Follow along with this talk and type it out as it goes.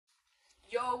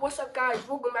Yo, what's up guys?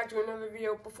 Welcome back to another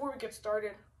video. Before we get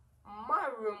started, my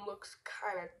room looks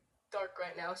kind of dark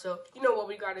right now, so you know what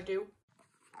we gotta do.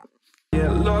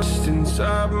 Get lost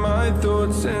inside my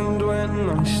thoughts, and when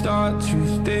I start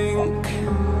to think,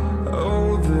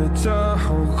 oh, the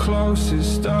tunnel closer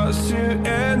starts to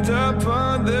end up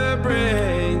on the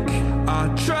brink. I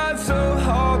tried so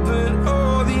hard, but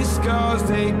all these scars,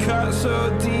 they cut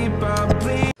so deep, I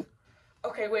bleed.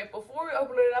 Okay, wait, before we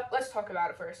open it up, let's talk about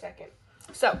it for a second.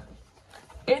 So,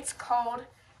 it's called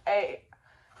a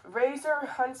Razer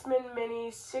Huntsman Mini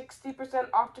 60%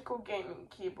 optical gaming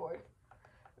keyboard.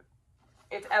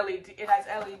 It's LED. It has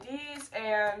LEDs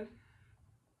and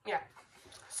yeah.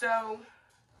 So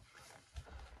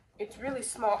it's really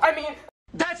small. I mean,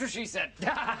 that's what she said.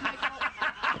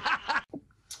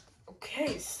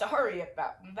 Okay, sorry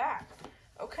about that.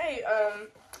 Okay,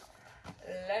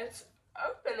 let's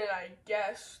open it, I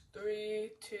guess.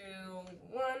 3, 2,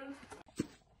 1.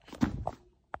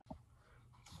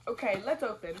 Okay, let's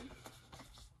open.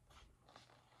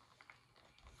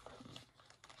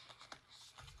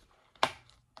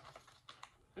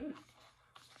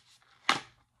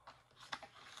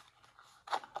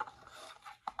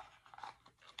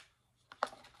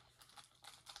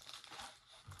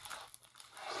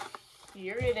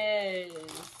 Here it is.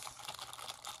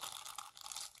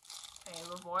 Okay,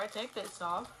 before I take this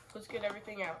off, let's get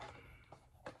everything out.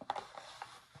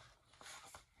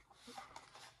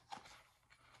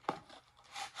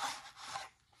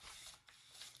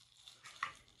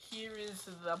 Here is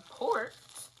the port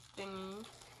thingy.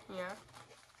 Yeah.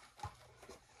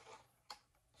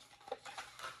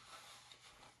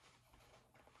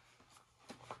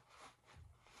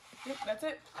 Yep, that's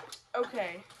it.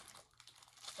 Okay.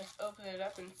 Let's open it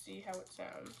up and see how it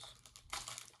sounds.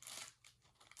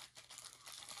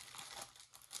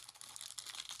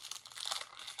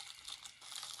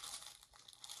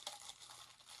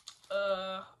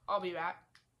 I'll be back.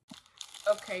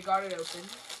 Okay, got it open.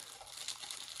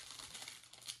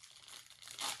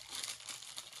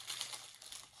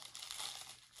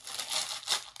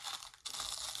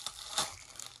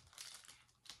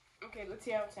 Okay, let's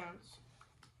see how it sounds.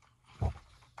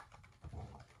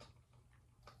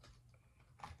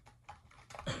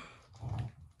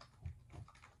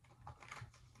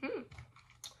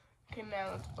 Okay,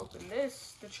 now let's open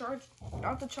this. The charge,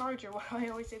 not the charger. Why do I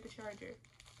always say the charger?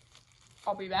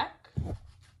 I'll be back.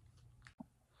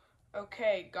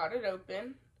 Okay, got it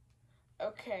open.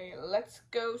 Okay, let's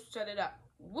go set it up.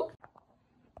 Whoop.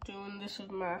 Doing this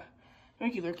with my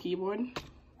regular keyboard.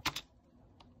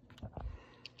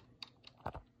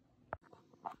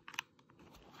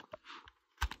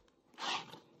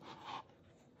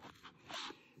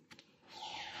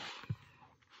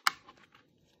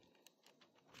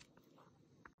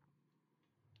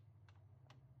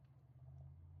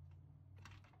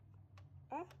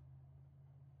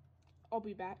 I'll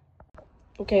be back.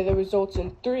 Okay, the results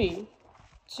in 3,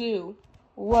 2,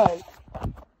 1.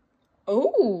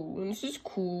 Oh, this is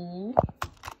cool.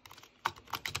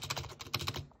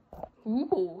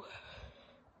 Ooh.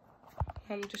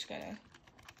 I'm just gonna,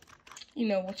 you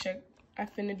know what I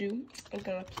finna do. I'm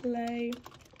gonna play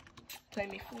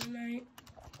me Fortnite,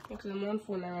 because I'm on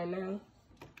Fortnite right now.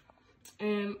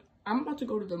 And I'm about to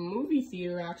go to the movie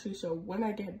theater actually, so when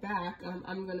I get back,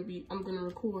 I'm gonna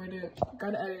record it.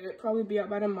 Gotta edit it, probably be out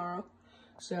by tomorrow.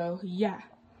 So yeah.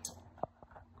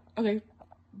 Okay.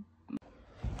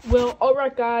 Well,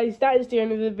 alright guys, that is the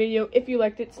end of the video. If you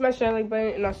liked it, smash that like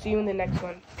button and I'll see you in the next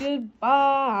one.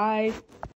 Goodbye.